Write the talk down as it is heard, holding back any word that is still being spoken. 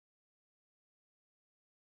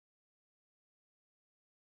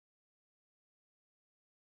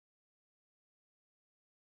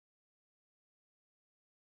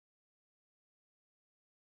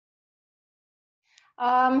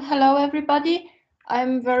Hello, everybody.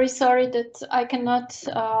 I'm very sorry that I cannot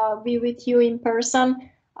be with you in person,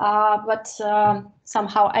 but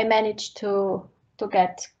somehow I managed to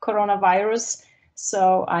get coronavirus,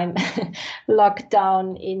 so I'm locked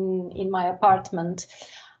down in my apartment.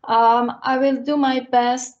 I will do my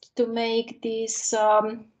best to make this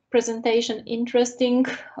presentation interesting,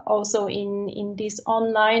 also in this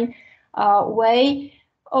online way.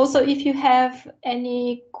 Also, if you have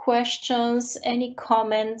any questions, any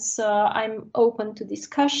comments, I'm open to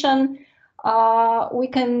discussion. We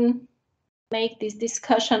can make this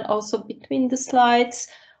discussion also between the slides,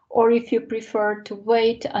 or if you prefer to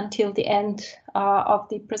wait until the end of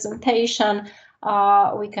the presentation,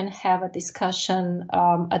 we can have a discussion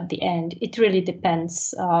at the end. It really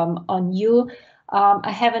depends on you.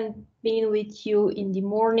 I haven't been with you in the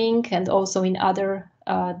morning and also in other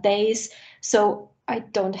days, so I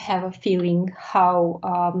don't have a feeling how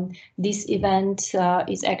this event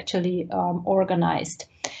is actually organized.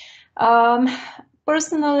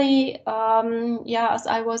 Personally, as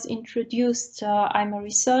I was introduced, I'm a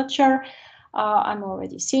researcher. I'm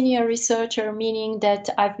already senior researcher, meaning that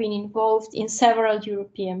I've been involved in several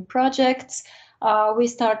European projects. We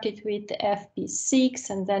started with FP6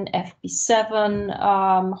 and then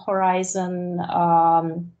FP7,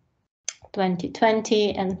 Horizon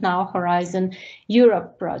 2020, and now Horizon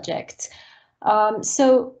Europe projects.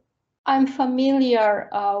 So I'm familiar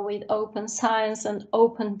with open science and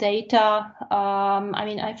open data.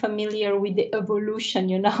 I'm familiar with the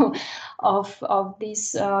evolution, of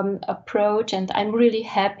this approach, and I'm really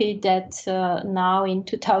happy that now in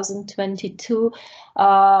 2022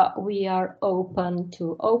 we are open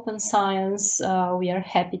to open science. We are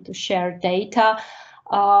happy to share data.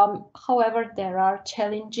 However, there are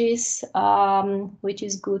challenges which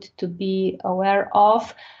is good to be aware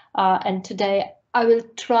of, and today I will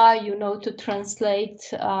try, to translate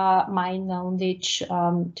my knowledge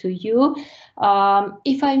to you.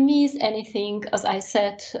 If I miss anything, as I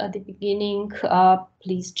said at the beginning,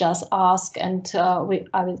 please just ask, and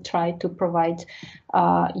I will try to provide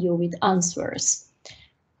you with answers.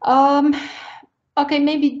 Okay,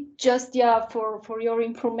 maybe just for your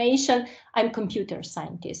information, I'm a computer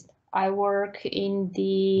scientist. I work in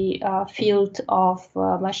the field of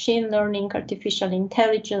machine learning, artificial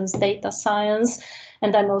intelligence, data science,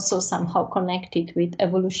 and I'm also somehow connected with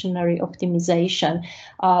evolutionary optimization,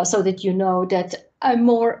 so that you know that I'm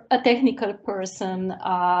more a technical person.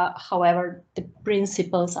 However, the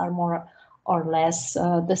principles are more or less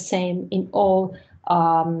the same in all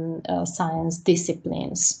science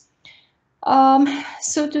disciplines.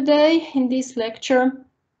 So today in this lecture,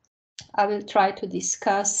 I will try to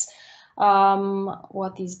discuss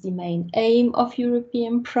what is the main aim of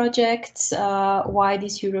European projects, why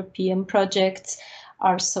these European projects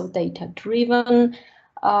are so data-driven.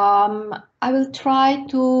 I will try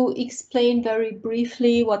to explain very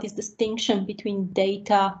briefly what is the distinction between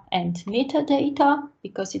data and metadata,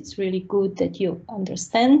 because it's really good that you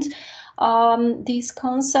understand these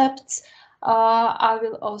concepts. I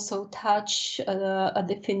will also touch a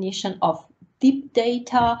definition of deep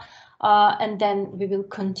data, and then we will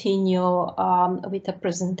continue with a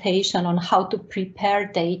presentation on how to prepare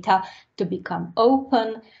data to become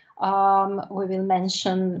open. We will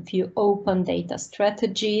mention a few open data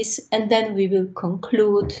strategies, and then we will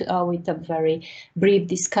conclude with a very brief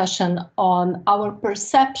discussion on our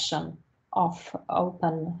perception of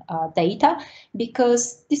open data,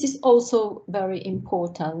 because this is also very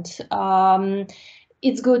important.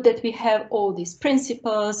 It's good that we have all these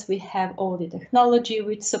principles, we have all the technology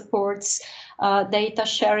which supports data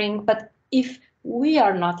sharing, but if we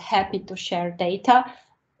are not happy to share data,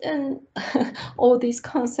 then all these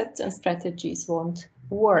concepts and strategies won't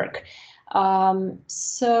work.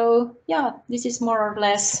 So yeah, this is more or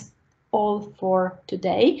less all for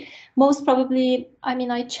today. Most probably,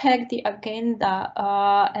 I checked the agenda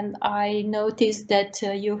and I noticed that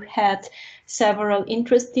you had several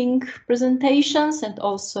interesting presentations, and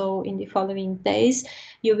also in the following days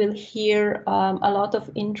you will hear a lot of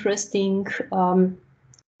interesting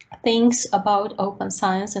things about open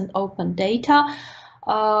science and open data.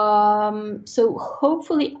 So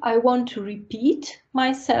hopefully I want to repeat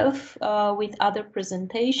myself with other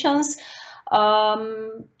presentations.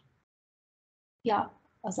 Yeah,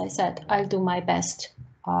 as I said, I'll do my best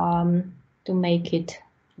to make it,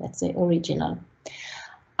 let's say, original.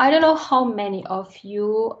 I don't know how many of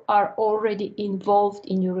you are already involved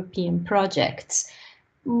in European projects.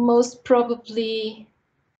 Most probably,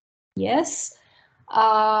 yes.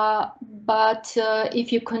 But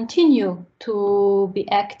if you continue to be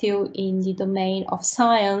active in the domain of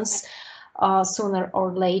science, Sooner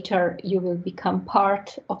or later, you will become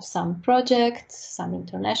part of some project, some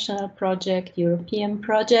international project, European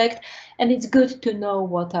project, and it's good to know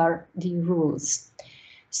what are the rules.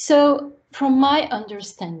 So, from my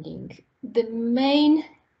understanding, the main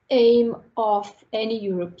aim of any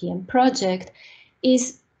European project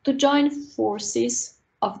is to join forces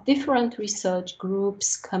of different research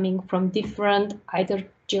groups coming from different either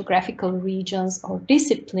geographical regions or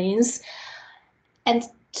disciplines, and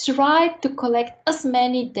try to collect as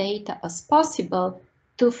many data as possible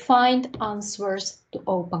to find answers to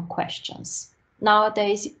open questions.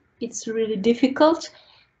 Nowadays, it's really difficult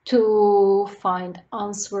to find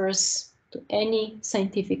answers to any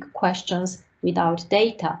scientific questions without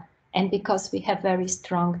data. And because we have very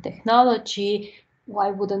strong technology,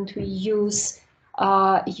 why wouldn't we use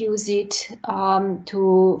it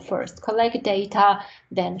to first collect data,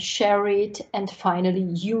 then share it, and finally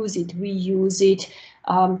use it, reuse it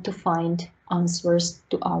to find answers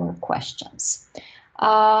to our questions.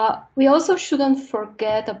 We also shouldn't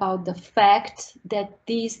forget about the fact that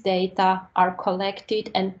these data are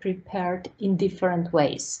collected and prepared in different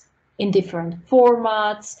ways, in different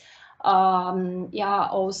formats,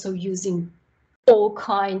 also using all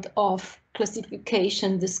kind of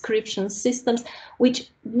classification description systems, which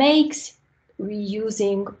makes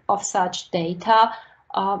reusing of such data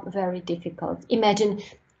very difficult. Imagine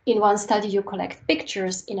in one study you collect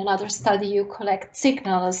pictures, in another study you collect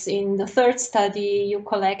signals, in the third study you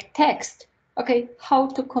collect text. Okay, how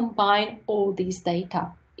to combine all these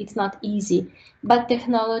data? It's not easy, but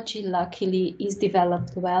technology luckily is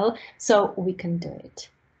developed well, so we can do it.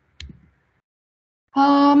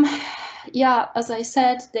 As I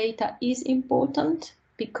said, data is important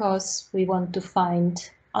because we want to find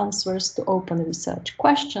answers to open research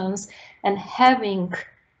questions, and having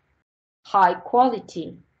high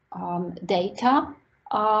quality data,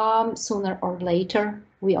 sooner or later,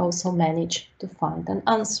 we also manage to find an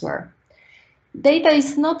answer. Data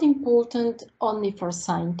is not important only for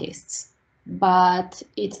scientists, but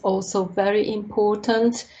it's also very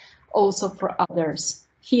important also for others.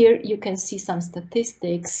 Here you can see some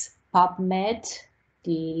statistics. PubMed,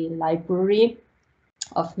 the library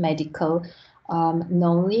of medical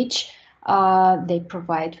knowledge, they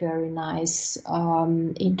provide very nice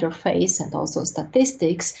interface and also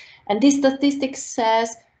statistics. And this statistic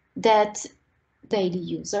says that daily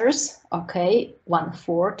users, okay,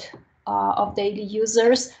 1/4 of daily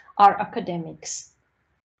users are academics.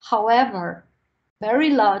 However,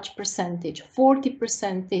 very large percentage,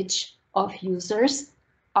 40% of users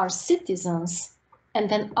are citizens, and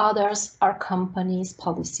then others are companies,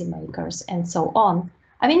 policymakers, and so on.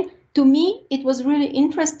 I mean, to me, it was really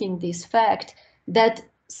interesting, this fact that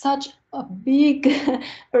such a big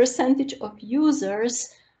percentage of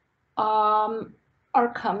users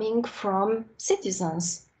are coming from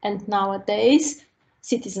citizens. And nowadays,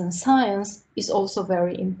 citizen science is also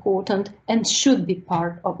very important and should be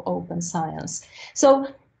part of open science. So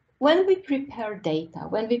when we prepare data,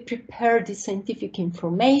 when we prepare the scientific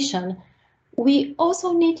information, we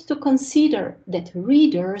also need to consider that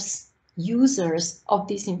readers, users of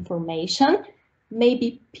this information may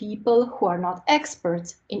be people who are not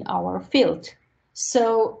experts in our field.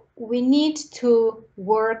 So we need to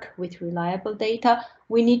work with reliable data.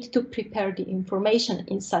 We need to prepare the information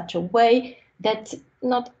in such a way that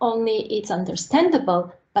not only it's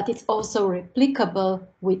understandable, but it's also replicable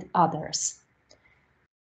with others.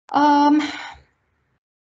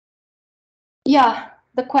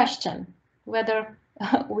 The question whether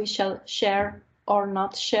we shall share or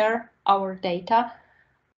not share our data,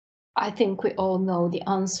 I think we all know the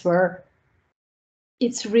answer.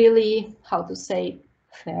 It's really, how to say,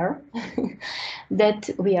 fair that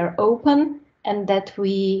we are open and that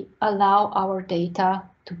we allow our data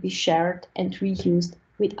to be shared and reused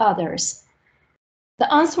with others.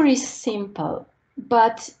 The answer is simple,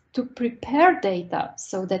 but to prepare data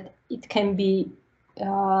so that it can be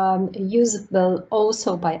usable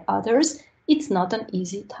also by others, it's not an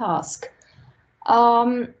easy task.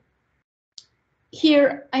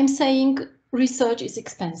 Here I'm saying research is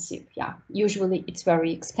expensive. Yeah, usually it's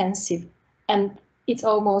very expensive, and it's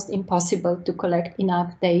almost impossible to collect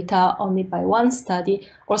enough data only by one study,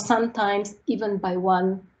 or sometimes even by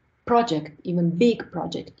one project, even big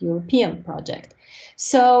project, European project.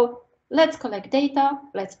 So let's collect data,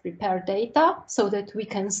 let's prepare data so that we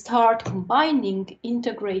can start combining,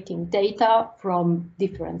 integrating data from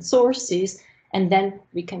different sources, and then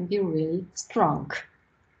we can be really strong.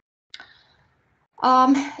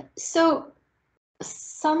 So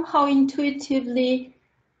somehow intuitively,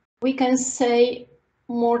 we can say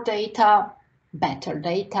more data, better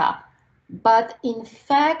data. But in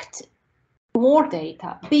fact, more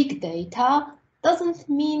data, big data, doesn't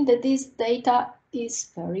mean that this data is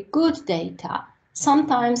very good data.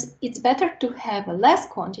 Sometimes it's better to have a less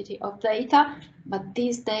quantity of data, but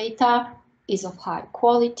this data is of high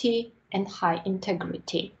quality and high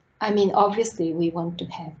integrity. I mean, obviously we want to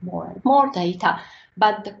have more and more data,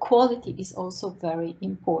 but the quality is also very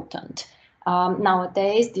important.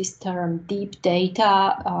 Nowadays, this term deep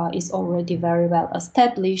data is already very well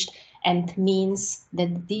established and means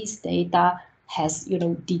that these data has,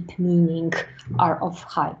 deep meaning, are of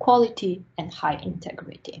high quality and high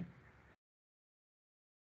integrity.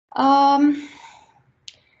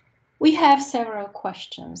 We have several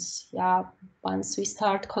questions. Yeah, once we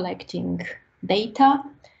start collecting data,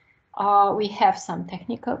 we have some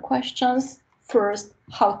technical questions. First,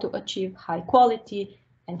 how to achieve high quality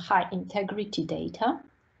and high integrity data.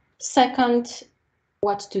 Second,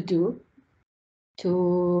 what to do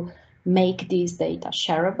to make these data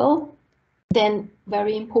shareable. Then,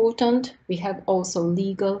 very important, we have also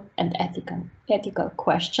legal and ethical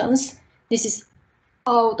questions. This is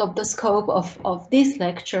out of the scope of this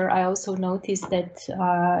lecture. I also noticed that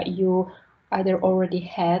you either already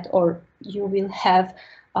had or you will have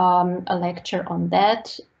a lecture on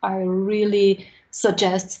that. I really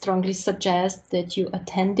strongly suggest that you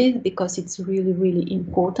attend it, because it's really, really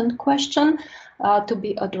important question to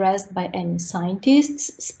be addressed by any scientists,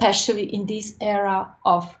 especially in this era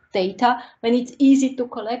of data, when it's easy to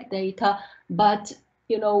collect data, but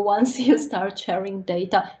once you start sharing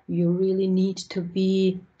data, you really need to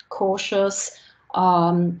be cautious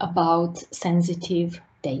about sensitive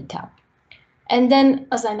data. And then,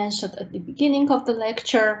 as I mentioned at the beginning of the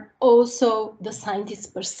lecture, also the scientist's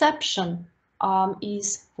perception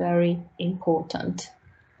is very important.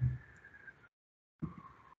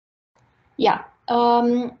 Yeah,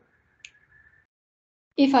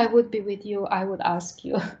 if I would be with you, I would ask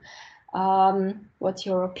you, what's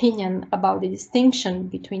your opinion about the distinction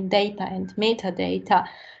between data and metadata?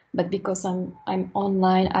 But because I'm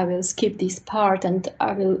online, I will skip this part, and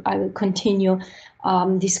I will continue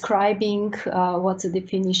describing what's the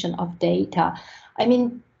definition of data. I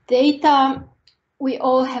mean, data, we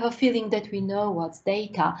all have a feeling that we know what's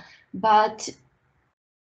data, but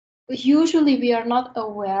usually we are not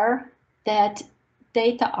aware that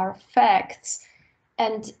data are facts,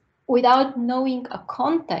 and without knowing a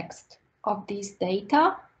context of these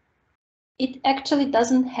data, it actually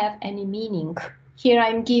doesn't have any meaning. Here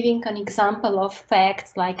I'm giving an example of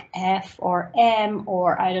facts like F or M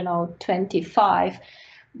or, I don't know, 25.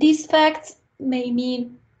 These facts may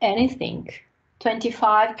mean anything.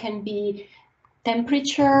 25 can be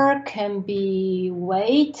temperature, can be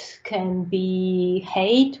weight, can be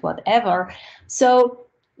height, whatever. So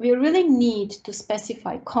we really need to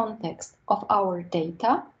specify context of our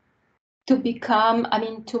data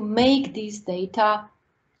to make these data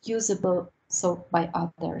usable by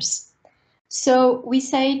others. So we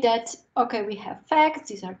say that, okay, we have facts,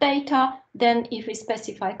 these are data. Then if we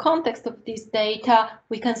specify context of this data,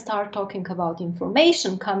 we can start talking about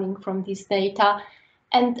information coming from this data.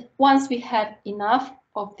 And once we have enough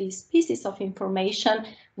of these pieces of information,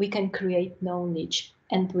 we can create knowledge.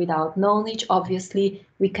 And without knowledge, obviously,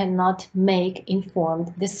 we cannot make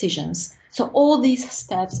informed decisions. So all these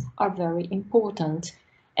steps are very important.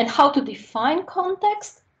 And how to define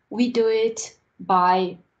context? We do it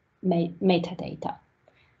by metadata.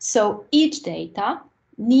 So each data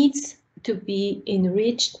needs to be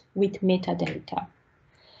enriched with metadata.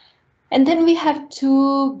 And then we have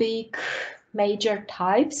two big major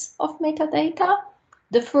types of metadata.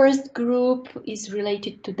 The first group is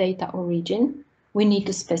related to data origin. We need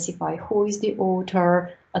to specify who is the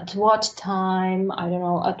author, at what time, I don't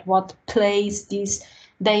know, at what place this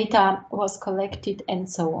data was collected, and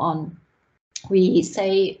so on. We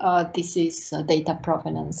say this is data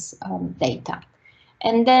provenance data.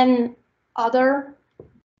 And then other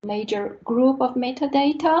major group of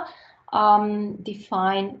metadata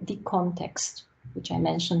define the context, which I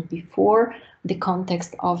mentioned before, the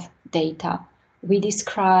context of data. We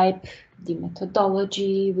describe the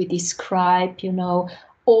methodology, we describe,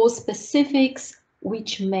 all specifics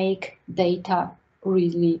which make data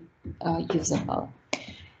really usable.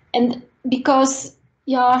 And because,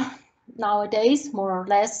 nowadays, more or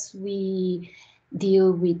less, we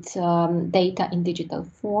deal with data in digital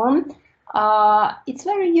form, it's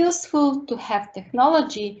very useful to have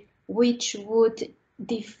technology which would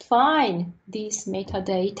define these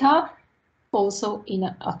metadata also in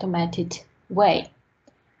an automated way.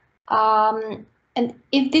 And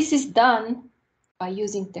if this is done by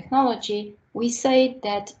using technology, we say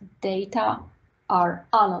that data are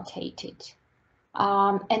annotated.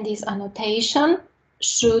 And this annotation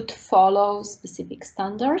should follow specific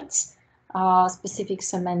standards, specific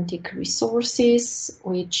semantic resources,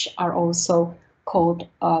 which are also called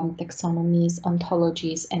taxonomies,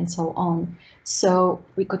 ontologies, and so on. So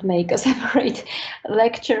we could make a separate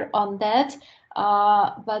lecture on that.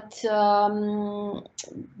 But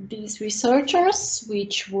these researchers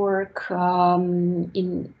which work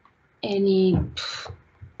in any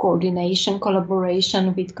coordination,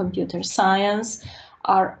 collaboration with computer science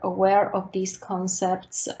are aware of these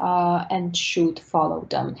concepts and should follow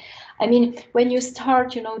them. I mean, when you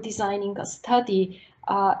start, designing a study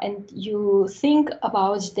and you think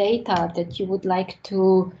about data that you would like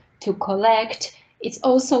to collect, it's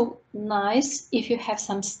also nice if you have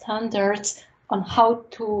some standards on how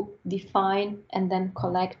to define and then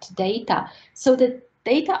collect data, so that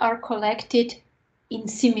data are collected in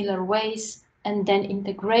similar ways, and then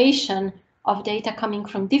integration of data coming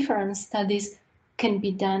from different studies can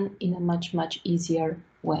be done in a much, much easier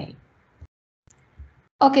way.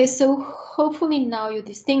 Okay, so hopefully now you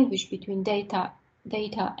distinguish between data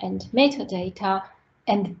and metadata,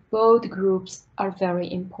 and both groups are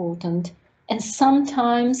very important. And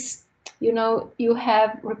sometimes, you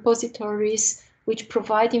have repositories which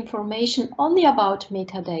provide information only about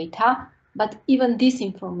metadata, but even this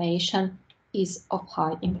information is of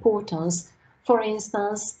high importance. For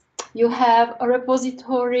instance, you have a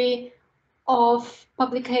repository of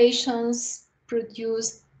publications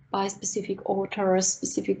produced by specific authors,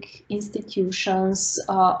 specific institutions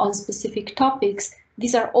on specific topics.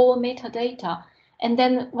 These are all metadata. And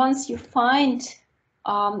then once you find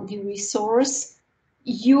the resource,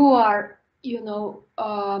 you are,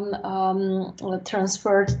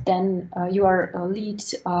 transferred, then you are lead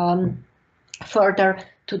further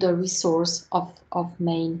to the resource of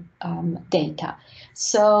main data.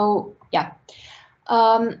 So yeah.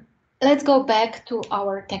 Let's go back to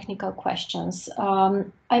our technical questions.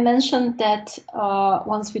 I mentioned that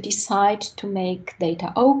once we decide to make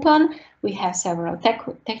data open, we have several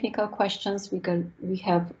technical questions. We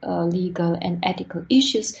have legal and ethical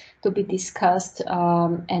issues to be discussed,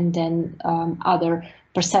 and then other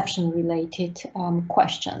perception-related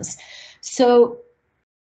questions. So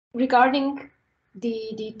regarding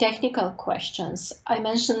the technical questions, I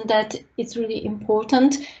mentioned that it's really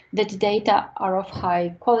important that data are of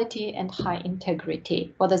high quality and high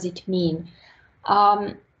integrity. What does it mean?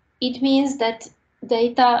 It means that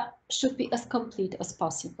data should be as complete as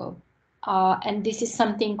possible. And this is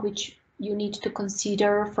something which you need to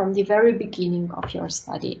consider from the very beginning of your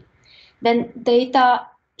study. Then data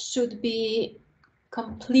should be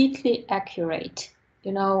completely accurate.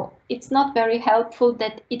 It's not very helpful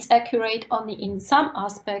that it's accurate only in some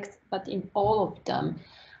aspects, but in all of them.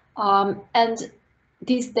 And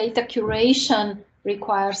this data curation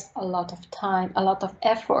requires a lot of time, a lot of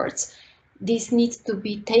efforts. This needs to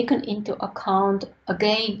be taken into account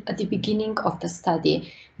again at the beginning of the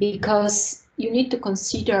study, because you need to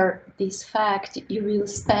consider this fact. You will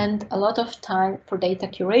spend a lot of time for data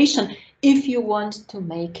curation if you want to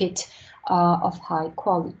make it of high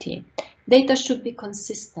quality. Data should be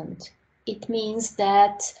consistent. It means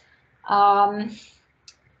that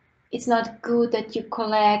it's not good that you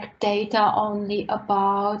collect data only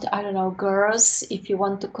about, I don't know, girls, if you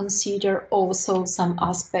want to consider also some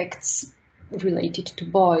aspects related to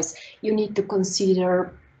boys. You need to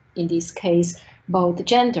consider, in this case, both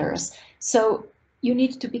genders. So you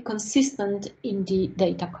need to be consistent in the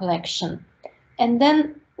data collection. And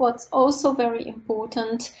then what's also very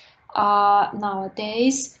important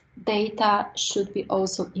nowadays, data should be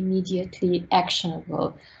also immediately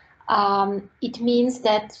actionable. It means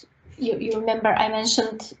that you remember I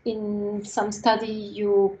mentioned in some study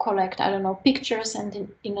you collect, I don't know, pictures,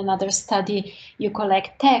 and in another study you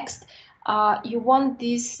collect text. You want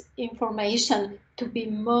this information to be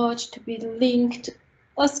linked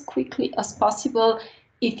as quickly as possible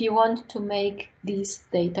if you want to make this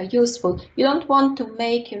data useful. You don't want to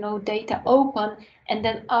make, data open and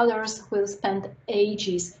then others will spend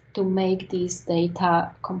ages to make this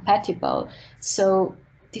data compatible. So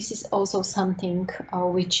this is also something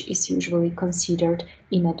which is usually considered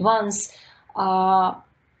in advance.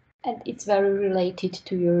 And it's very related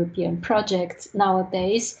to European projects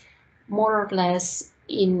nowadays, more or less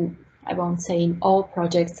I won't say in all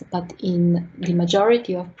projects, but in the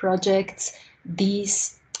majority of projects,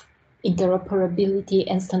 this interoperability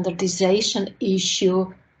and standardization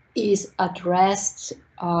issue is addressed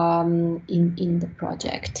in the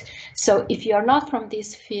project. So if you are not from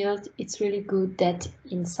this field, it's really good that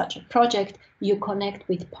in such a project you connect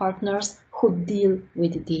with partners who deal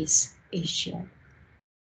with this issue.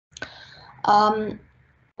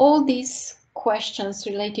 All these questions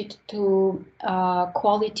related to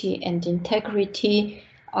quality and integrity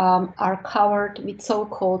are covered with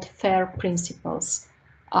so-called FAIR principles.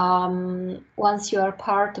 Once you are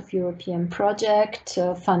part of European project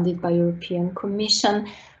funded by European Commission,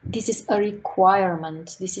 this is a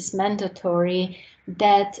requirement, this is mandatory,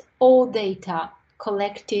 that all data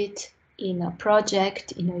collected in a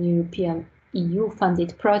project, in a European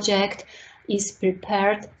EU-funded project, is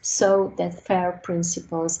prepared so that FAIR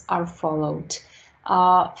principles are followed.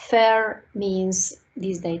 FAIR means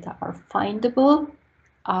these data are findable.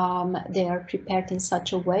 They are prepared in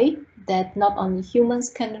such a way that not only humans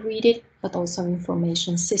can read it, but also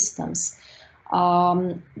information systems.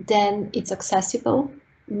 Then it's accessible,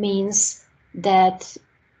 means that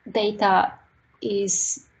data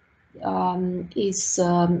is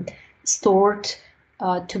stored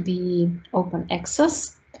to be open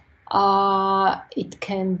access. It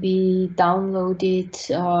can be downloaded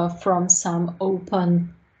from some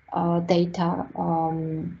open data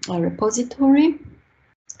repository.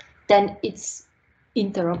 Then it's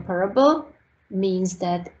interoperable, means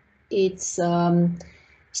that it's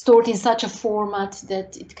stored in such a format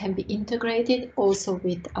that it can be integrated also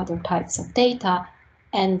with other types of data,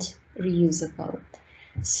 and reusable.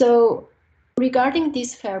 So regarding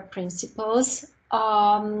these FAIR principles,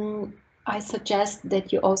 I suggest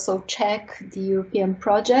that you also check the European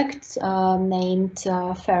project named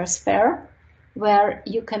FAIR, where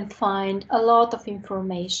you can find a lot of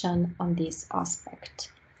information on this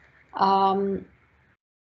aspect. I'm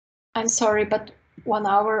sorry, but 1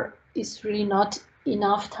 hour is really not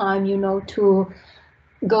enough time, you know, to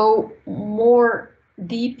go more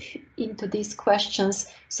deep into these questions.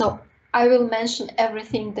 So I will mention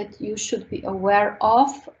everything that you should be aware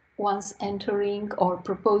of once entering or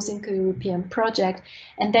proposing a European project.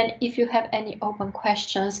 And then if you have any open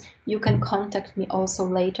questions, you can contact me also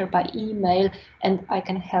later by email, and I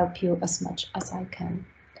can help you as much as I can.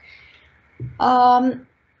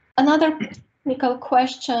 Another technical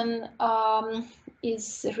question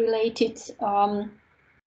is related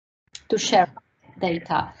to share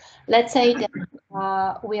data. Let's say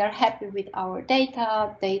that we are happy with our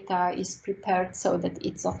data. Data is prepared so that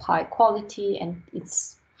it's of high quality and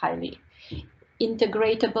it's highly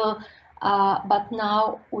integratable. But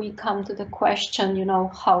now we come to the question, you know,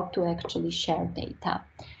 how to actually share data.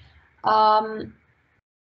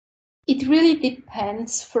 It really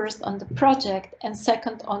depends first on the project and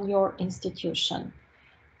second on your institution.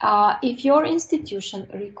 If your institution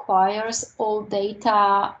requires all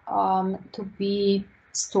data to be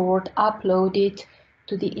stored, uploaded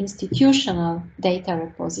to the institutional data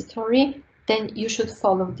repository, then you should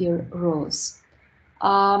follow the rules.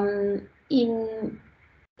 In,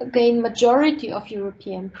 again, majority of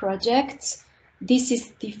European projects, this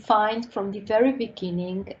is defined from the very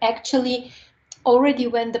beginning. Actually, already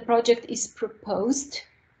when the project is proposed,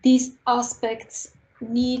 these aspects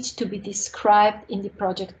need to be described in the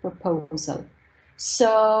project proposal.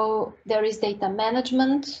 So there is data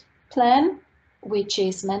management plan, which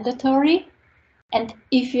is mandatory. And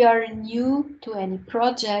if you are new to any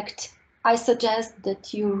project, I suggest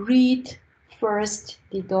that you read first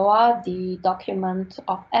the DOA, the document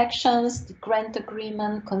of actions, the grant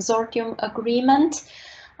agreement, consortium agreement,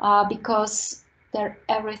 because there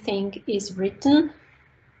everything is written.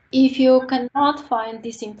 If you cannot find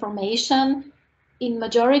this information, in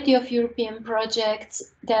majority of European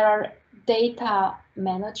projects, there are data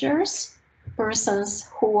managers, persons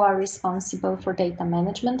who are responsible for data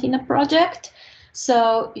management in a project.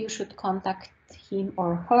 So you should contact him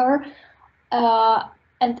or her.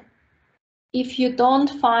 And if you don't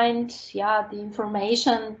find the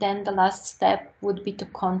information, then the last step would be to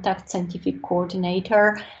contact scientific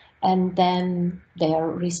coordinator, and then they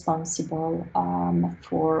are responsible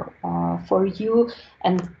for you,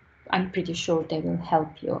 and I'm pretty sure they will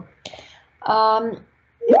help you.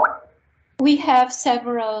 We have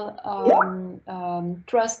several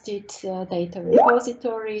trusted data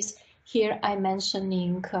repositories. Here I'm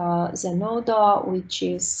mentioning Zenodo, which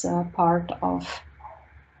is part of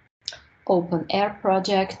Open Air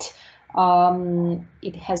project.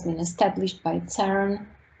 It has been established by CERN.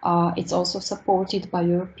 It's also supported by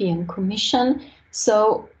European Commission.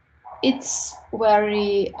 So it's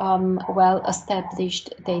very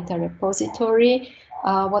well-established data repository.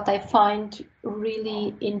 What I find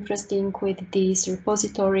really interesting with this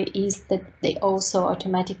repository is that they also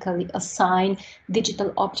automatically assign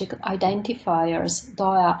digital object identifiers,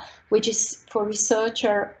 DOI, which is for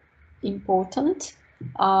researcher important.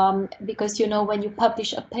 Because, you know, when you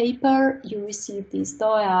publish a paper, you receive these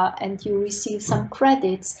DOI and you receive some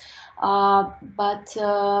credits. You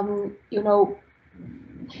know,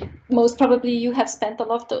 most probably you have spent a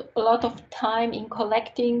lot of time in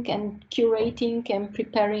collecting and curating and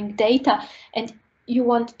preparing data, and you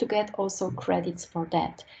want to get also credits for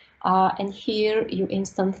that. And here you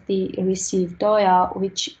instantly receive DOIA,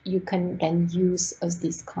 which you can then use as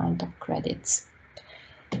this kind of credits.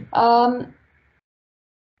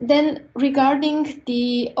 Then regarding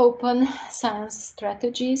the open science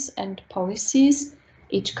strategies and policies,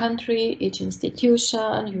 each country, each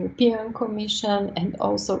institution, European Commission, and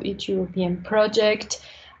also each European project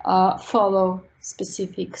follow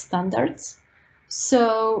specific standards.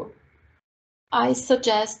 So I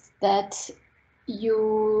suggest that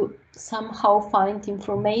you somehow find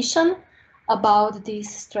information about these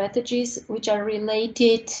strategies which are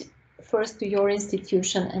related first to your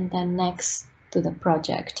institution and then next to the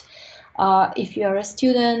project. If you are a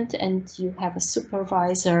student and you have a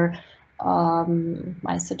supervisor,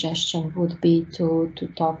 my suggestion would be to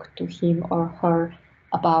talk to him or her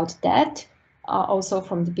about that. Also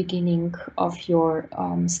from the beginning of your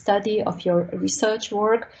study, of your research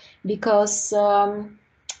work, because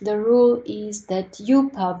the rule is that you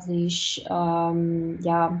publish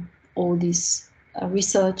all these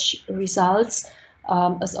research results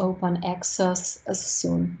as open access as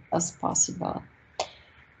soon as possible.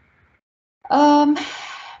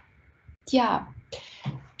 Yeah.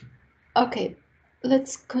 Okay,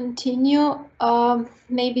 let's continue.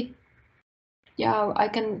 Maybe, yeah, I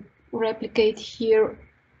can replicate here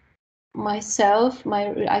myself.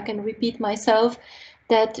 I can repeat myself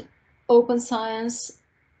that open science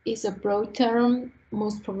is a broad term.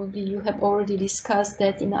 Most probably you have already discussed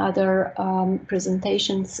that in other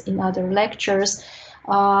presentations, in other lectures,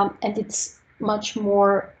 and it's much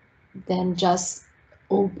more than just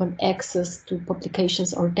open access to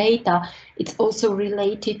publications or data. It's also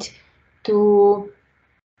related to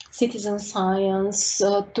citizen science,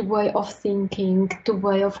 to way of thinking, to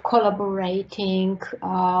way of collaborating.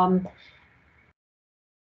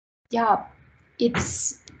 Yeah,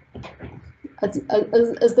 it's,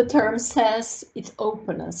 as the term says, it's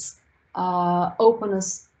openness,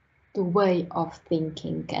 openness to way of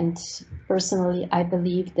thinking. And personally, I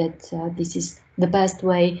believe that this is the best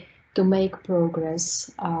way to make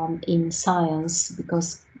progress in science,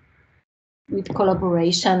 because with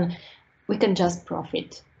collaboration, we can just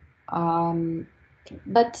profit.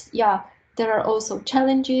 But yeah, there are also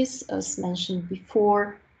challenges, as mentioned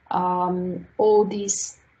before. All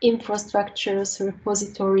these infrastructures,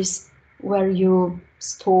 repositories where you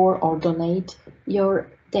store or donate your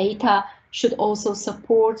data should also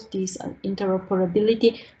support this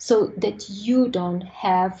interoperability, so that you don't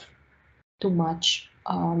have too much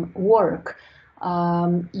work.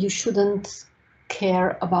 You shouldn't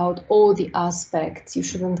care about all the aspects. You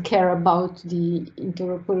shouldn't care about the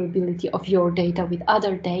interoperability of your data with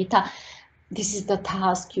other data. This is the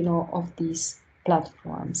task, you know, of these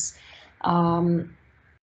platforms.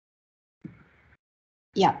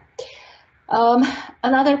 Yeah.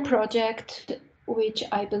 Another project which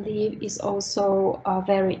I believe is also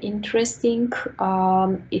very interesting,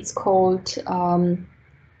 it's called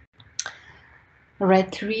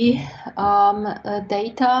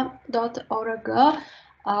data.org.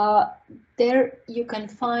 There you can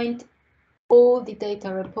find all the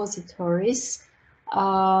data repositories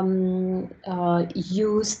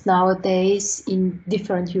used nowadays in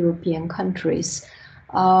different European countries.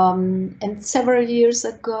 And several years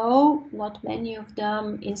ago, not many of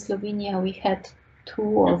them, in Slovenia we had 2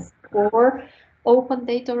 or 4 open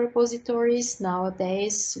data repositories.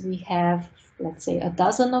 Nowadays we have, let's say, a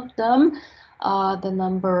dozen of them. The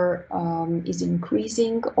number is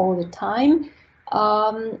increasing all the time.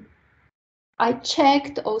 I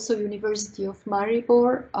checked, also University of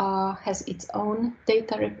Maribor has its own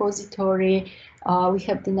data repository. We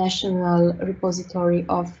have the National Repository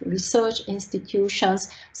of Research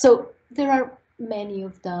Institutions. So there are many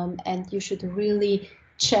of them, and you should really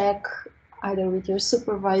check either with your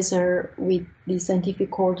supervisor, with the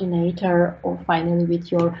scientific coordinator, or finally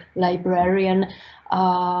with your librarian,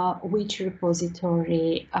 which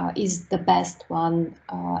repository is the best one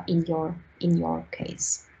in your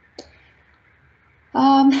case.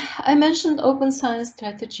 I mentioned open science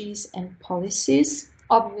strategies and policies.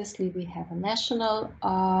 Obviously, we have a national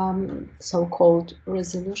so-called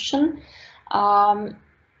resolution.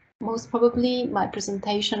 Most probably my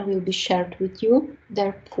presentation will be shared with you.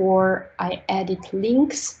 Therefore, I added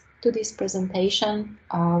links to this presentation,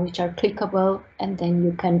 which are clickable, and then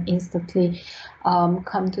you can instantly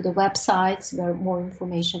come to the websites where more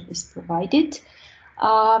information is provided.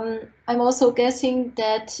 I'm also guessing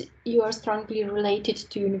that you are strongly related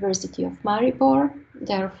to University of Maribor.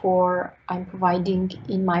 Therefore, I'm providing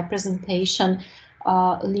in my presentation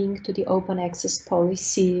linked to the open access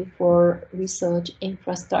policy for research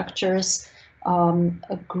infrastructures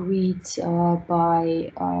agreed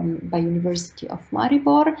by University of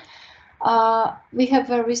Maribor. We have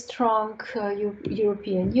very strong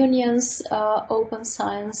European Union's open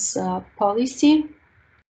science policy,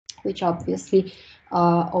 which obviously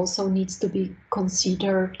also needs to be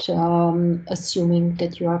considered, assuming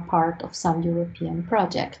that you are part of some European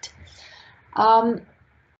project.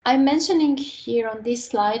 I'm mentioning here on this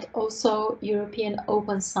slide also European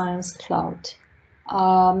Open Science Cloud.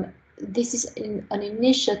 This is an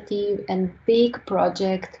initiative and big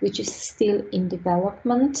project which is still in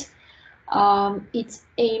development. It's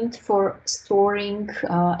aimed for storing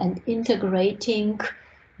and integrating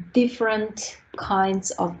different kinds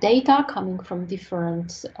of data coming from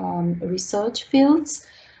different research fields.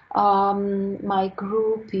 My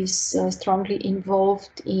group is strongly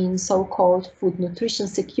involved in so-called Food Nutrition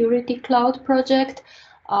Security Cloud project,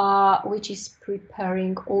 which is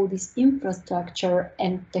preparing all this infrastructure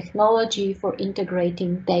and technology for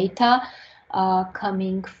integrating data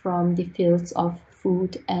coming from the fields of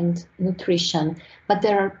food and nutrition. But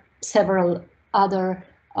there are several other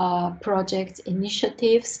projects,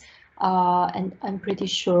 initiatives, and I'm pretty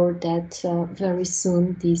sure that very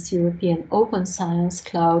soon this European Open Science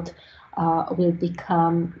Cloud will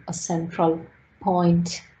become a central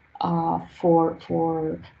point for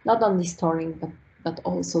not only storing but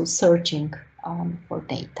also searching for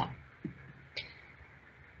data.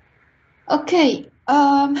 Okay,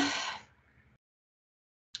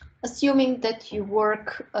 assuming that you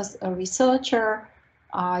work as a researcher,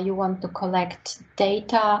 you want to collect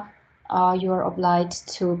data, you are obliged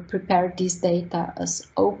to prepare this data as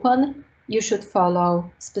open. You should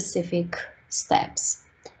follow specific steps.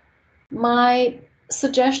 My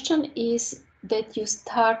suggestion is that you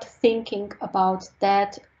start thinking about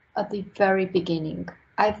that at the very beginning.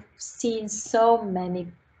 I've seen so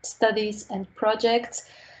many studies and projects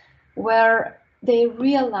where they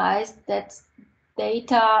realized that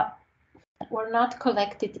data were not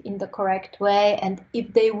collected in the correct way, and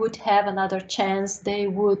if they would have another chance, they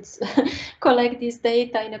would collect this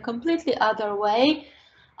data in a completely other way.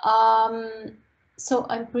 So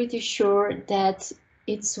I'm pretty sure that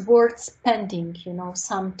it's worth spending,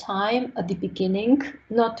 some time at the beginning,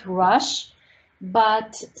 not rush,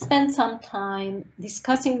 but spend some time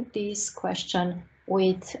discussing this question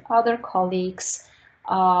with other colleagues,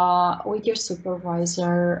 with your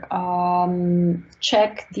supervisor,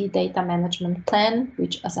 check the data management plan,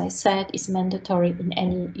 which, as I said, is mandatory in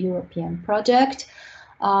any European project.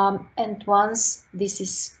 And once this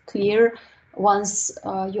is clear, once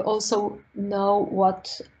you also know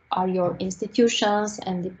what are your institutions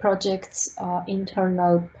and the project's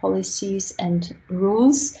internal policies and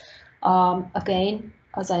rules, again,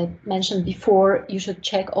 as I mentioned before, you should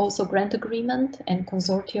check also grant agreement and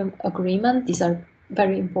consortium agreement. These are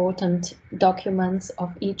very important documents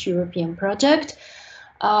of each European project.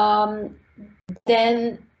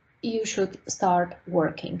 Then you should start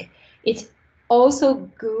working. It's also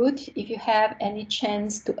good if you have any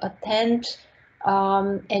chance to attend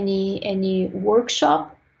any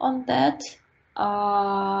workshop on that.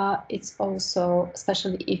 It's also,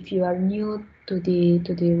 especially if you are new to the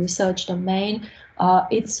research domain,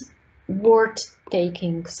 it's worth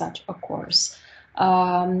taking such a course.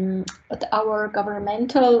 At our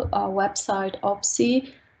governmental website,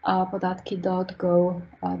 OPSI,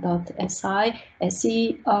 podatki.go.se,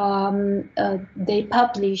 they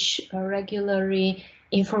publish regularly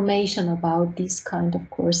information about these kind of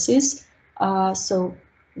courses. So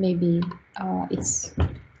maybe it's,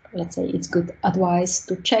 let's say, it's good advice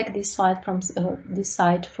to check this site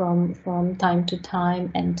from time to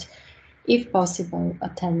time, and if possible,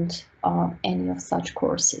 attend any of such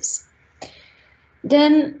courses.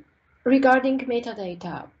 Then, regarding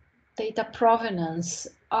metadata, data provenance,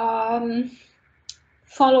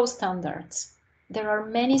 follow standards. There are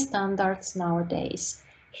many standards nowadays.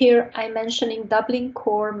 Here I'm mentioning Dublin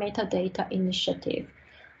Core Metadata Initiative.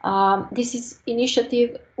 This is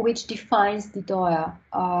initiative which defines the DOIA,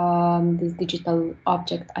 this digital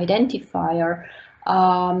object identifier,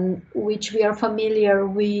 which we are familiar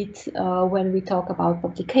with when we talk about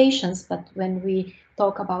publications, but when we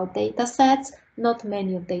talk about data sets, not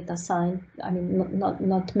many of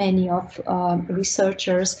not many of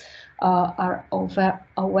researchers are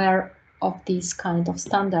aware of these kind of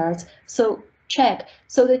standards. So check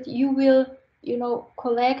so that you will,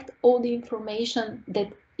 collect all the information that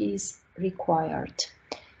is required.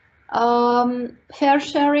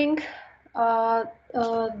 FairSharing.org,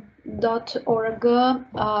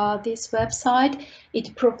 this website,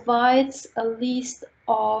 it provides a list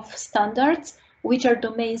of standards which are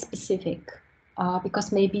domain specific,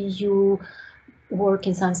 because maybe you work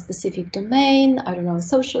in some specific domain, I don't know,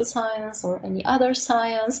 social science or any other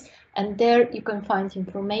science, and there you can find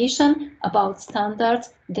information about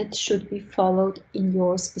standards that should be followed in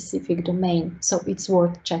your specific domain. So it's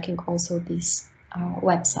worth checking also this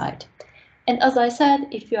website. And as I said,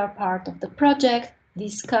 if you are part of the project,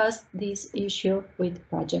 discuss this issue with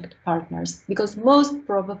project partners, because most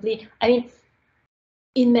probably, I mean,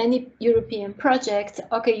 in many European projects,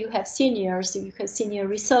 okay, you have seniors, you have senior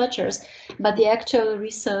researchers, but the actual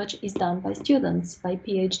research is done by students, by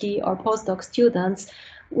PhD or postdoc students,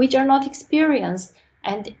 which are not experienced.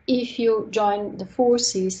 And if you join the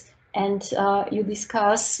forces and you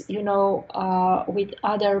discuss, you know, with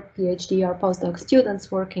other PhD or postdoc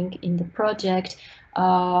students working in the project,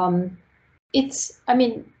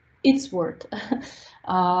 it's worth.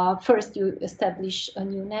 First, you establish a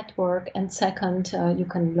new network, and second, you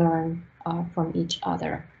can learn from each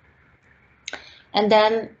other. And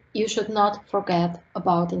then you should not forget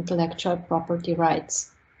about intellectual property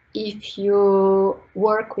rights. If you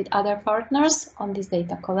work with other partners on this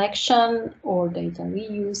data collection or data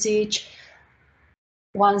reusage,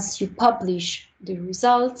 once you publish the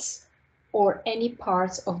results or any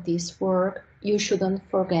parts of this work, you shouldn't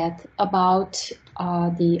forget about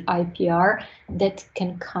the IPR that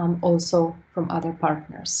can come also from other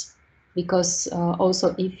partners. Because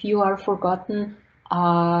also if you are forgotten,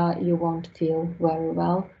 you won't feel very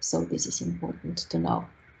well. So this is important to know.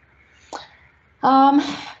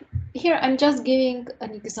 Here I'm just giving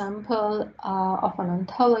an example of an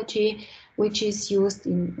ontology which is used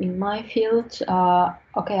in my field.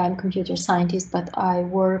 Okay, I'm a computer scientist, but I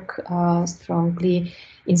work strongly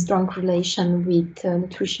in strong relation with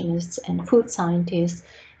nutritionists and food scientists.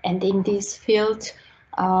 And in this field,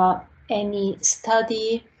 any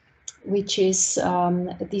study which is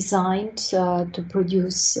designed to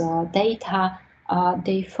produce data,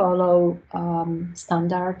 they follow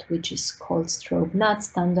standard, which is called Strobe-Natt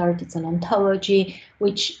standard. It's an ontology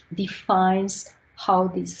which defines how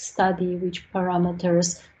this study, which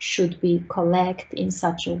parameters should be collected in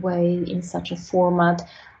such a way, in such a format.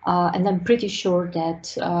 And I'm pretty sure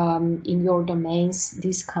that in your domains,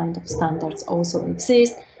 these kind of standards also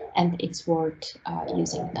exist, and it's worth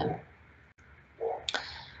using them.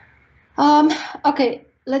 Okay,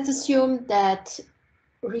 let's assume that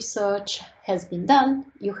research has been done.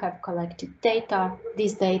 You have collected data.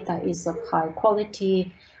 This data is of high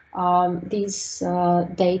quality. This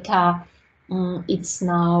data, it's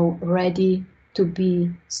now ready to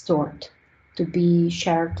be stored, to be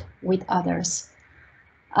shared with others.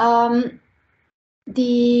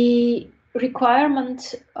 The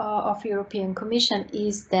requirement of European Commission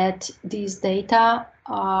is that these data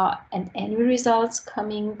and any results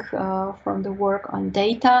coming from the work on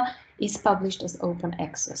data is published as open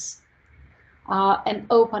access. And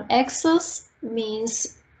open access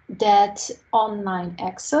means that online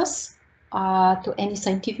access to any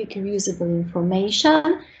scientifically usable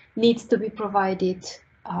information needs to be provided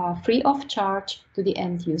free of charge to the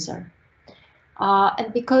end user.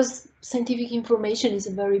 And because scientific information is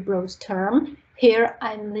a very broad term, here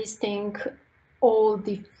I'm listing all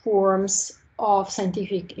the forms of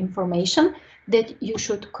scientific information that you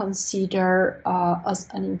should consider as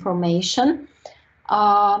an information.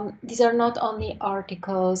 These are not only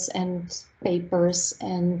articles and papers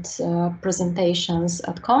and presentations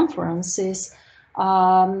at conferences.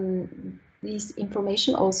 This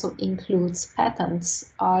information also includes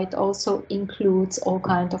patents. It also includes all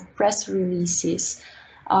kinds of press releases,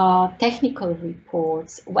 technical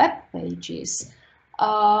reports, web pages,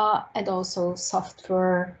 and also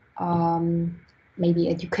software, maybe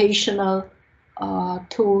educational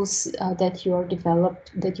tools that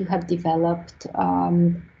you have developed,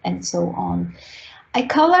 and so on. I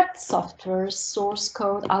colored software, source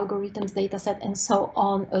code, algorithms, dataset, and so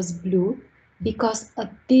on as blue, because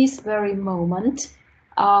at this very moment,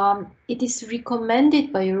 it is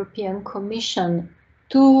recommended by European Commission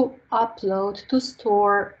to upload, to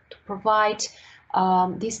store, to provide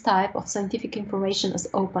this type of scientific information as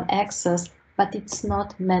open access, but it's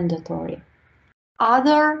not mandatory.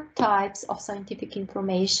 Other types of scientific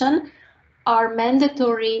information are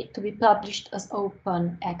mandatory to be published as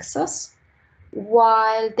open access,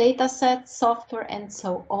 while datasets, software, and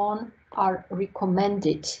so on are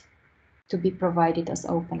recommended to be provided as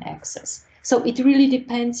open access. So it really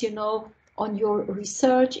depends, you know, on your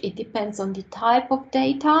research. It depends on the type of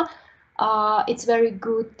data. It's very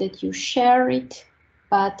good that you share it,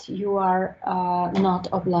 but you are not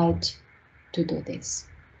obliged to do this.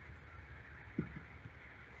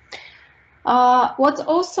 What's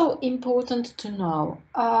also important to know,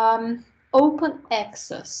 open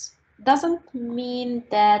access doesn't mean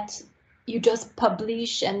that you just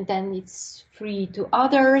publish and then it's free to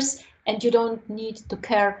others and you don't need to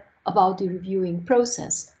care about the reviewing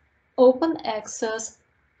process. Open access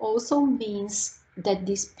also means that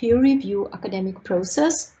this peer review academic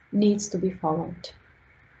process needs to be followed.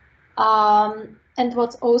 And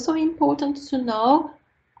what's also important to know,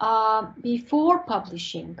 before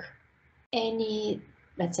publishing any,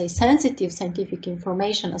 let's say, sensitive scientific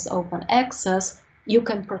information as open access, you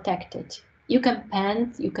can protect it. You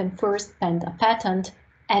can first pen a patent,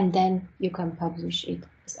 and then you can publish it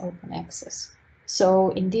as open access. So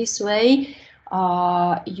in this way,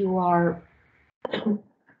 you are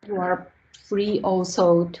free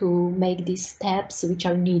also to make these steps which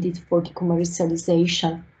are needed for the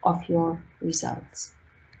commercialization of your results.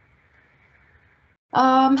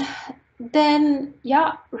 Then,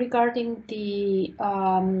 yeah, regarding the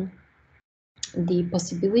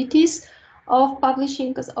possibilities of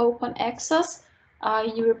publishing as open access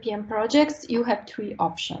in European projects, you have three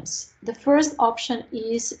options. The first option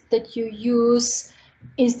is that you use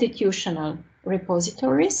institutional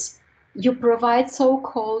repositories. You provide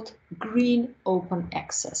so-called green open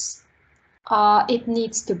access. It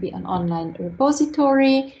needs to be an online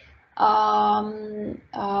repository,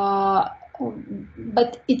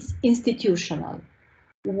 but it's institutional.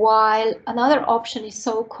 While another option is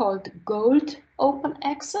so-called gold open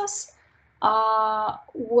access,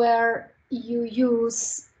 where you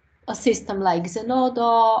use a system like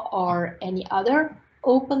Zenodo or any other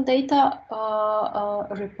open data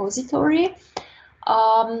repository.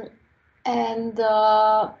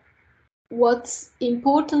 What's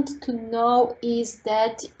important to know is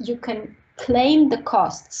that you can claim the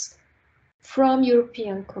costs from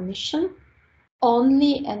European Commission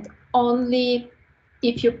only and only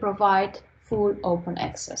if you provide full open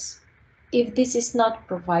access. If this is not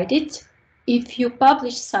provided, if you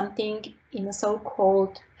publish something in a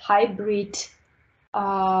so-called hybrid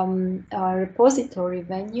repository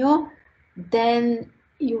venue, then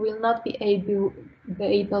you will not be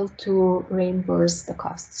able to reimburse the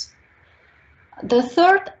costs. The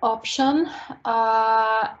third option,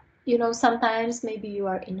 sometimes maybe you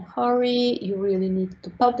are in a hurry, you really need to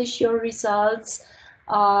publish your results.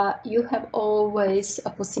 You have always a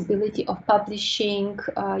possibility of publishing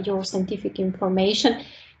your scientific information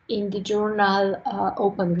in the journal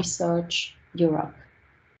Open Research Europe.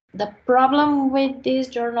 The problem with this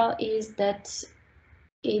journal is that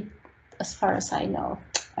it, as far as I know,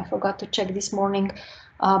 I forgot to check this morning,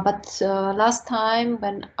 but last time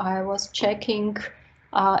when I was checking,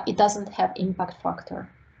 it doesn't have impact factor.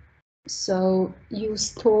 So you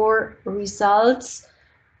store results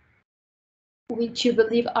which you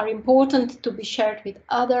believe are important to be shared with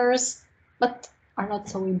others, but are not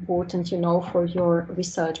so important, for your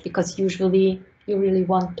research, because usually you really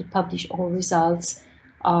want to publish all results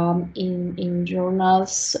in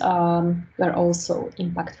journals where also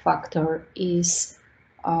impact factor is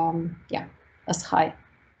as high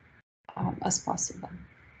as possible.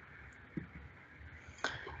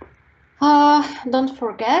 Don't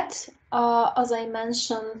forget, as I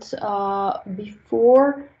mentioned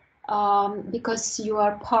before, because you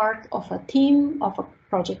are part of a team, of a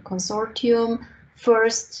project consortium,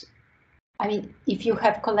 first, if you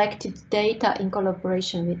have collected data in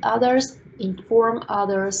collaboration with others, inform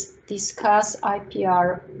others, discuss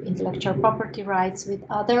IPR, intellectual property rights, with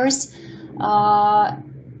others.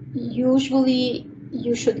 Usually,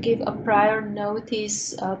 you should give a prior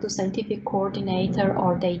notice to scientific coordinator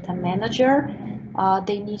or data manager.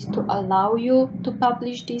 They need to allow you to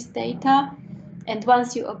publish this data. And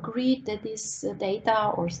once you agree that this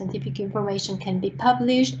data or scientific information can be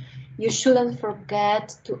published, you shouldn't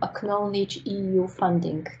forget to acknowledge EU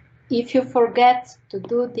funding. If you forget to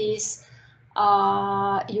do this,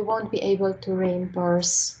 you won't be able to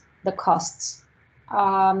reimburse the costs.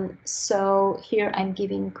 So here I'm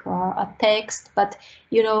giving a text, but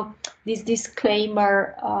this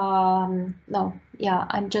disclaimer, I'm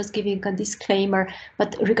just giving a disclaimer,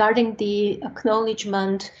 but regarding the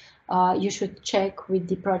acknowledgement, you should check with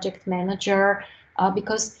the project manager,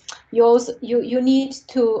 because you need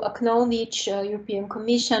to acknowledge European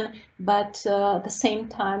Commission, but at the same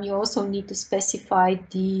time you also need to specify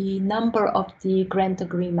the number of the grant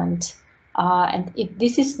agreement. And if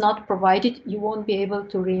this is not provided, you won't be able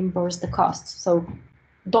to reimburse the costs. So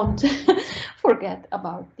don't forget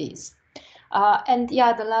about this. And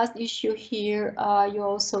the last issue here, you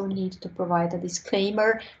also need to provide a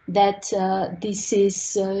disclaimer that this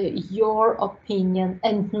is your opinion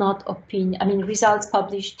and not opinion. Results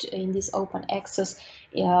published in this open access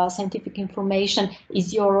scientific information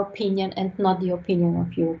is your opinion and not the opinion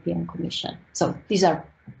of European Commission. So these are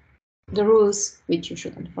the rules which you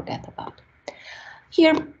shouldn't forget about.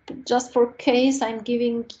 Here, just for case, I'm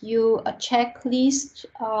giving you a checklist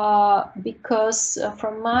because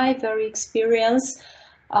from my very experience,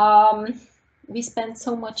 we spend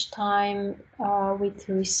so much time with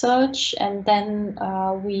research, and then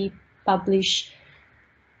we publish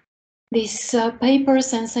these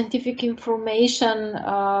papers and scientific information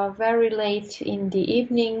very late in the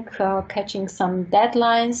evening, catching some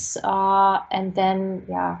deadlines, and then,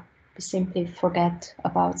 yeah, we simply forget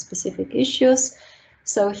about specific issues.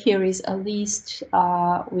 So here is a list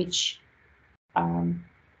which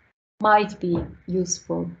might be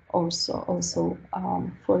useful also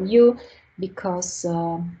for you, because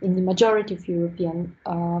in the majority of European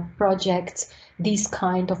projects, this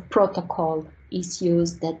kind of protocol is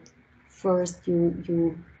used, that first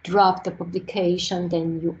you draft the publication,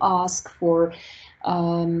 then you ask for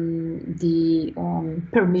the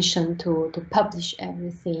permission to publish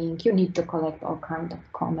everything. You need to collect all kinds of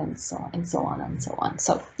comments and so on and so on.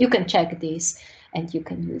 So you can check this and you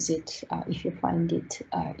can use it if you find it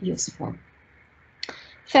useful.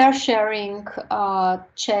 Fair sharing,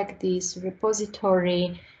 check this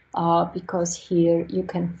repository because here you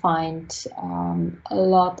can find a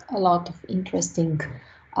lot of interesting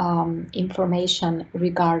information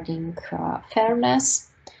regarding fairness.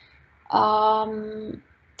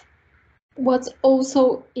 What's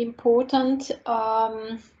also important,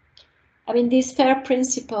 I mean, these FAIR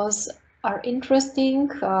principles are interesting,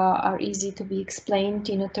 are easy to be explained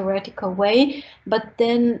in a theoretical way, but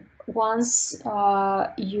then once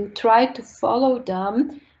you try to follow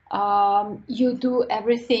them, you do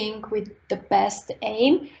everything with the best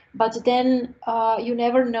aim, but then you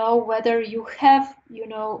never know whether you have,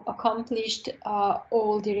 accomplished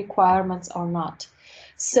all the requirements or not.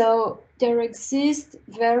 So there exist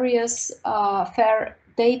various FAIR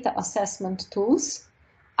data assessment tools,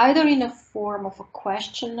 either in a form of a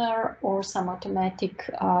questionnaire or some automatic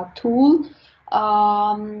tool.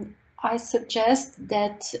 I suggest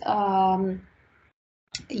that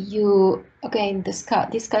you again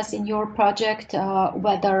discuss in your project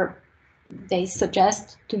whether they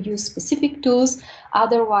suggest to use specific tools.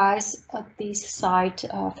 Otherwise, at this site,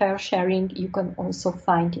 Fair Sharing, you can also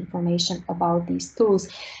find information about these tools.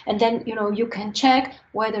 And then, you can check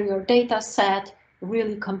whether your data set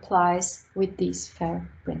really complies with these FAIR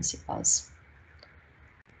principles.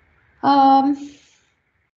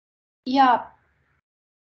 Yeah,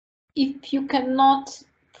 if you cannot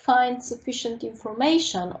find sufficient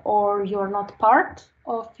information, or you're not part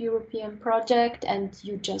of European project and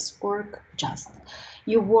you just work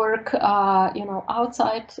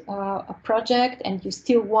outside a project, and you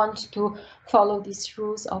still want to follow these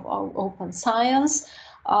rules of open science,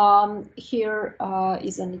 here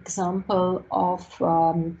is an example of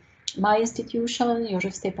my institution,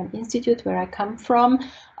 Josef Stepan Institute, where I come from.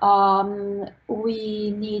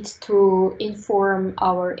 We need to inform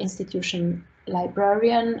our institution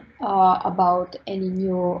librarian about any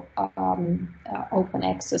new open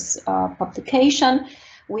access publication.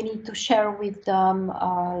 We need to share with them,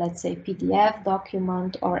 let's say, PDF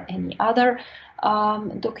document or any other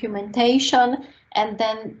documentation, and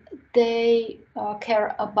then they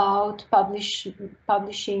care about publishing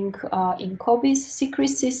in COBI's secret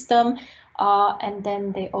system, and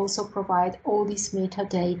then they also provide all this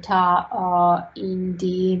metadata in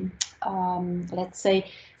the, let's say,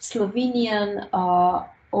 Slovenian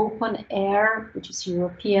open air, which is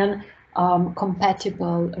European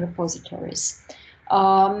compatible repositories.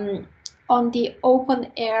 On the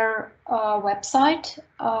open air website,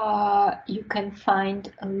 you can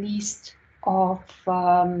find a list of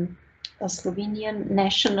Slovenian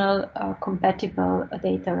national compatible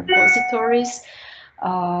data repositories.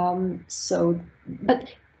 But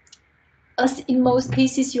as in most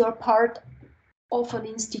cases, you are part of an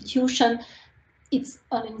institution. It's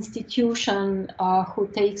an institution who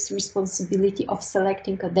takes responsibility of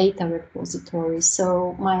selecting a data repository.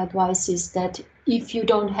 So my advice is that if you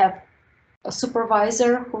don't have a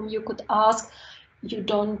supervisor whom you could ask, you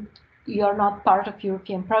are not part of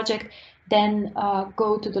European project, then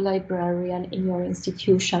go to the librarian in your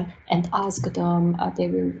institution and ask them. They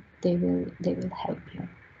will help you.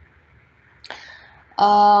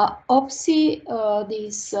 OPSI,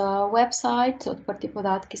 this website, Otprti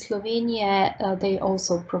podatki Slovenije, they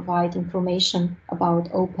also provide information about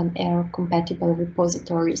open air compatible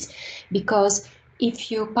repositories, because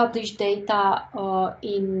if you publish data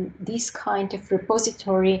in this kind of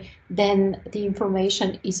repository, then the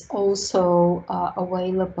information is also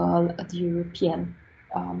available at the European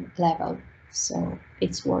level. so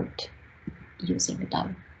it's worth using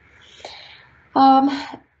them.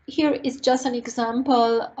 Here is just an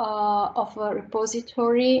example of a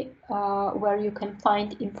repository where you can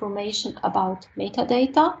find information about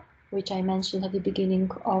metadata, which I mentioned at the beginning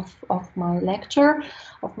of my lecture,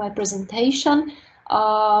 of my presentation.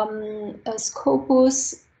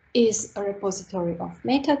 Scopus is a repository of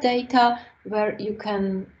metadata where you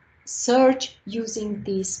can search using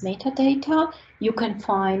these metadata. You can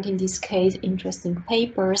find, in this case, interesting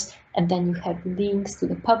papers, and then you have links to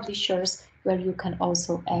the publishers where you can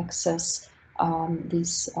also access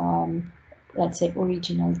this, let's say,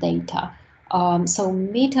 original data. So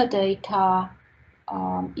metadata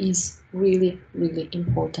is really, really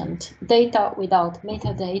important. Data without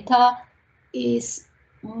metadata is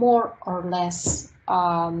more or less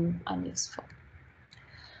unuseful.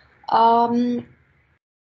 As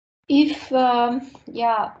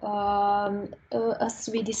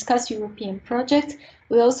we discuss European projects,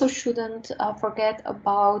 we also shouldn't forget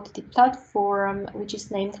about the platform, which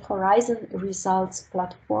is named Horizon Results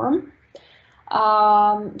Platform.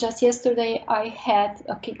 Just yesterday, I had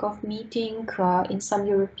a kickoff meeting in some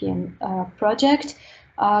European project.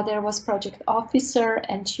 There was project officer,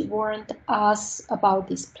 and she warned us about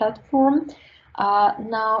this platform.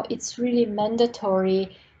 Now it's really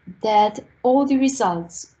mandatory that all the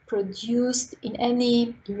results produced in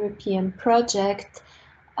any European project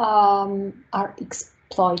are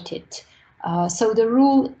exploited. So the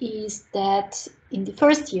rule is that in the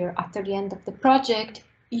first year after the end of the project,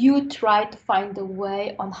 you try to find a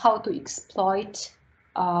way on how to exploit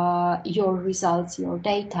your results, your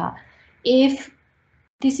data. If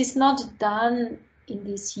this is not done in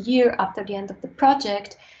this year after the end of the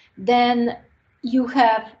project, then you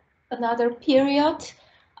have another period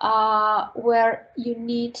where you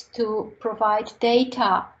need to provide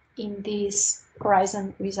data in this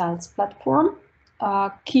Horizon Results platform.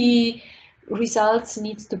 Key results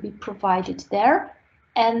needs to be provided there,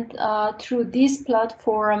 and through this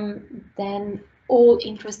platform, then all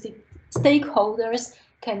interested stakeholders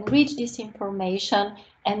can reach this information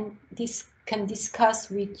and this can discuss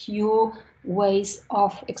with you ways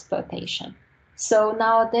of exploitation. So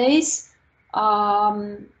nowadays,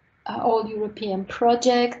 all European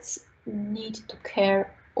projects need to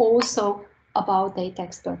care also about data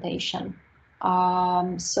exploitation.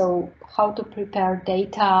 So how to prepare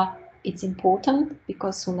data, it's important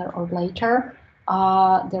because sooner or later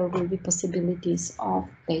there will be possibilities of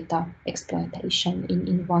data exploitation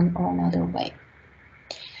in one or another way.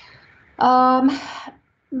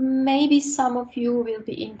 Maybe some of you will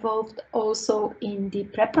be involved also in the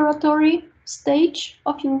preparatory stage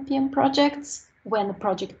of European projects, when a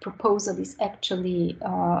project proposal is actually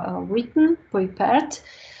written, prepared.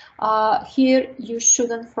 Here you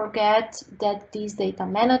shouldn't forget that this data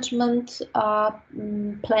management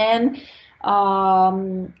plan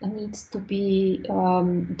needs to be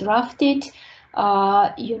drafted.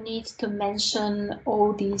 You need to mention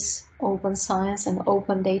all these open science and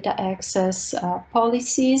open data access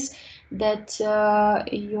policies that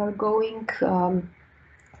you are going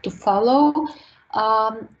to follow,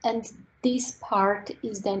 and this part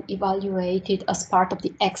is then evaluated as part of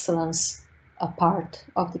the excellence part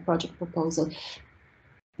of the project proposal.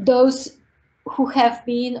 Those who have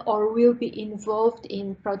been or will be involved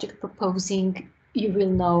in project proposing, you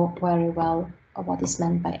will know very well what is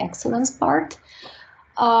meant by excellence part.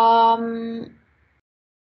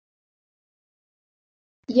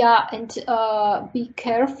 Yeah, and be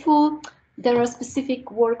careful. There are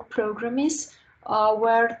specific work programs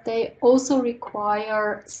where they also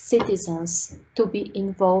require citizens to be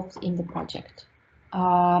involved in the project.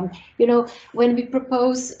 You know, when we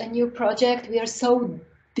propose a new project, we are so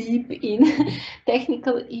deep in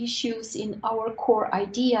technical issues in our core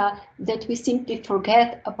idea that we simply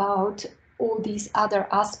forget about all these other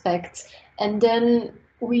aspects. And then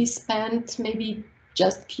we spend maybe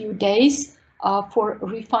just a few days for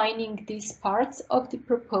refining these parts of the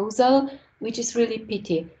proposal, which is really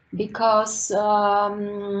pity, because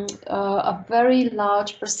a very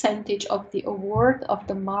large percentage of the award, of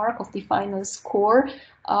the mark, of the final score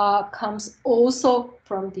comes also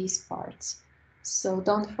from these parts. So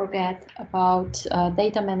don't forget about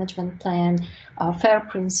data management plan, FAIR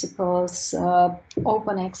principles,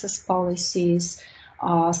 open access policies,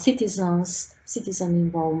 citizen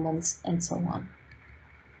involvement, and so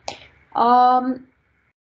on.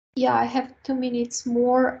 Yeah, I have 2 minutes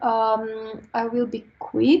more. I will be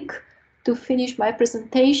quick to finish my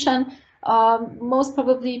presentation. Most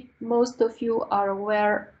probably, most of you are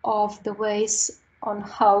aware of the ways on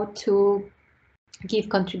how to give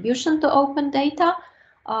contribution to open data.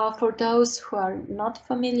 For those who are not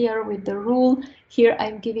familiar with the rule, here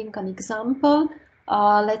I'm giving an example.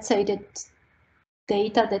 Let's say that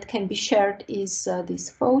data that can be shared is this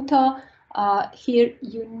photo. Here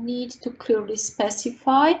you need to clearly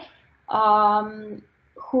specify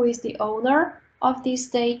who is the owner of this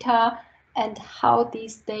data and how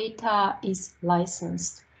this data is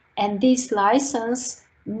licensed. And this license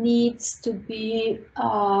needs to be,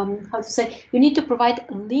 how to say, you need to provide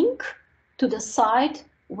a link to the site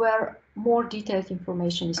where more detailed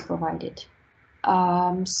information is provided.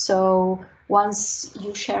 So once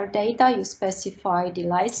you share data, you specify the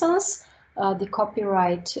license, the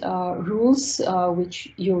copyright rules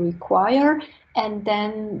which you require, and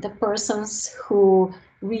then the persons who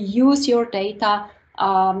reuse your data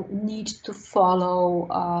need to follow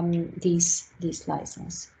this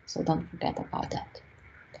license. So don't forget about that.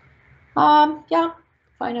 Yeah,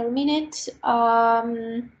 final minute.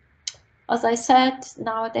 As I said,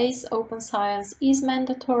 nowadays open science is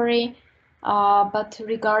mandatory, but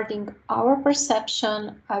regarding our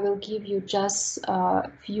perception, I will give you just a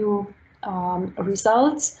few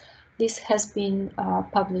results. This has been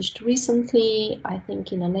published recently, I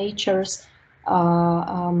think in a Nature's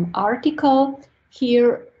article.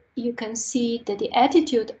 Here you can see that the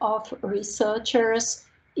attitude of researchers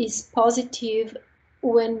is positive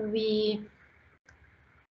when we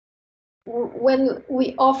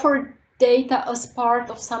offer data as part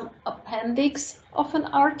of some appendix of an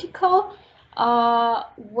article,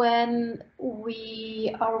 when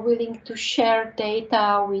we are willing to share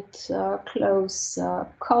data with close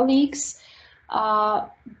colleagues,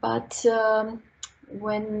 but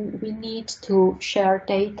when we need to share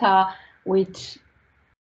data with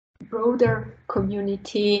broader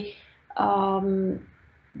community,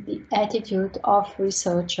 the attitude of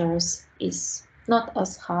researchers is not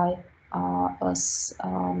as high as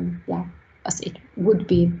it would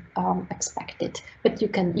be expected. But you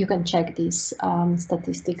can check these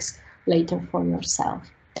statistics later for yourself.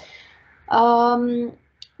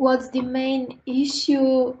 What's the main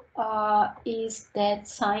issue is that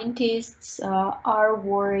scientists are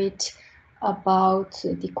worried about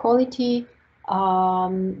the quality.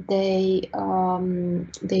 They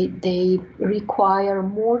require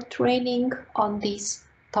more training on these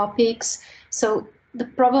topics. So the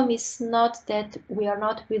problem is not that we are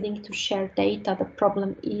not willing to share data. The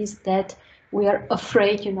problem is that we are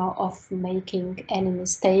afraid, of making any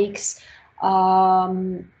mistakes.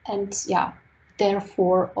 And yeah,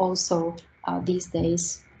 therefore also these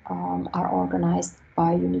days are organized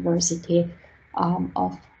by University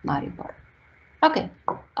of Maribor. Okay,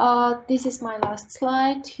 this is my last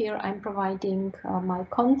slide. Here I'm providing my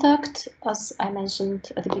contact, as I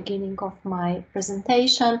mentioned at the beginning of my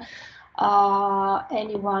presentation.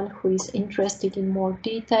 Anyone who is interested in more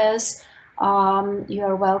details, you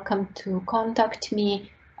are welcome to contact me.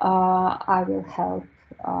 I will help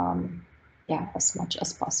as much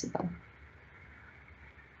as possible.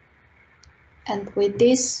 And with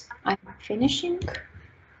this, I'm finishing.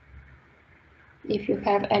 If you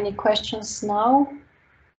have any questions now,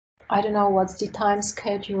 I don't know what's the time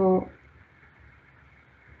schedule.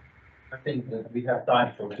 I think that we have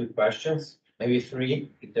time for 2 questions, maybe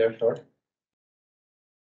 3 if they're short.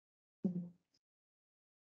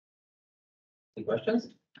 Any questions?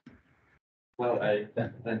 Well,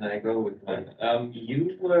 then I go with one.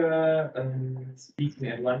 You were speaking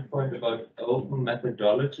at one point about open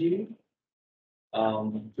methodology.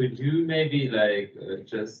 Could you maybe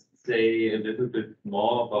just say a little bit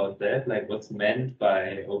more about that, like what's meant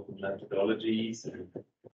by open methodologies?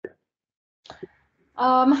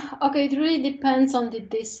 Okay, it really depends on the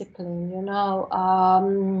discipline,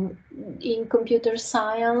 in computer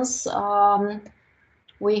science,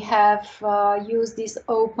 we have used these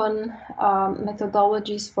open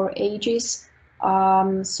methodologies for ages.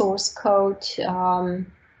 Source code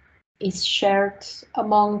is shared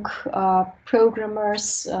among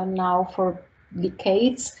programmers now for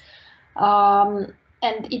decades. And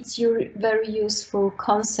it's a very useful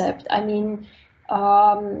concept. I mean,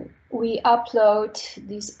 we upload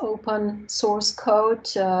this open source code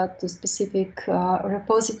to specific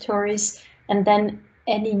repositories, and then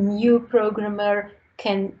any new programmer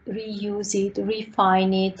can reuse it,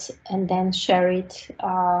 refine it, and then share it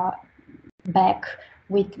back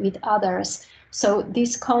with others. So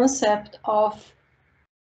this concept of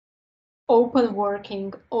open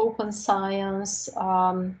working, open science,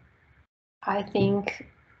 I think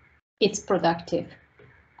it's productive.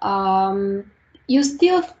 You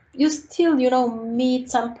still, meet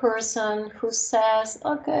some person who says,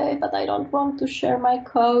 okay, but I don't want to share my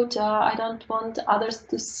code. I don't want others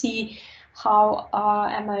to see how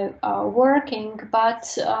am I working.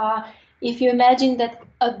 But if you imagine that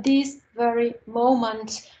at this very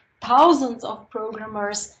moment, thousands of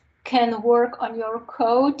programmers can work on your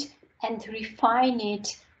code and refine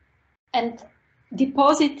it and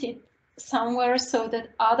deposit it somewhere so that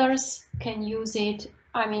others can use it.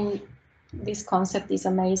 I mean, this concept is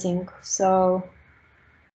amazing. So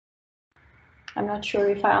I'm not sure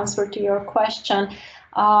if I answered to your question.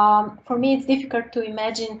 For me, it's difficult to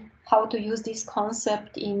imagine how to use this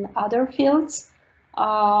concept in other fields.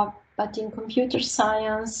 But in computer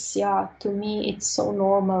science, yeah, to me, it's so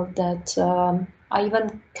normal that I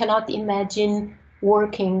even cannot imagine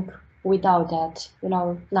working without that. You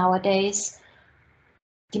know, nowadays,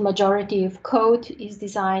 the majority of code is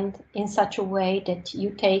designed in such a way that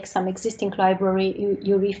you take some existing library,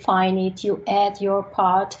 you refine it, you add your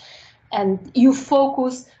part, and you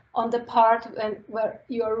focus on the part where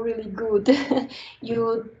you're really good.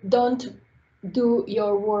 You don't do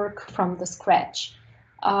your work from the scratch.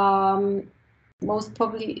 Most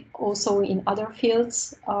probably also in other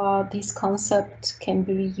fields, this concept can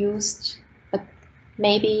be reused, but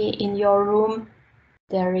maybe in your room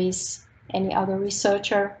there is any other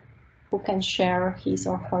researcher who can share his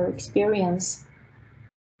or her experience.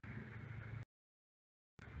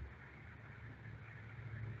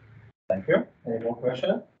 Thank you. Any more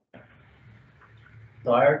questions?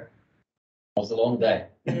 Tired? It was a long day.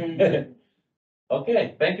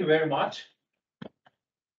 Okay, thank you very much.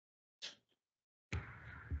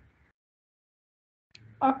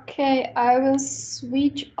 Okay, I will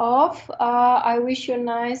switch off. I wish you a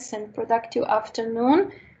nice and productive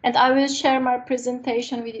afternoon, and I will share my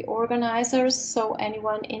presentation with the organizers so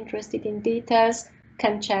anyone interested in details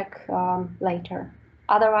can check later.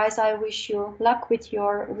 Otherwise, I wish you luck with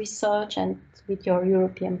your research and with your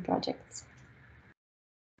European projects.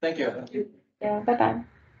 Thank you. Yeah, bye-bye.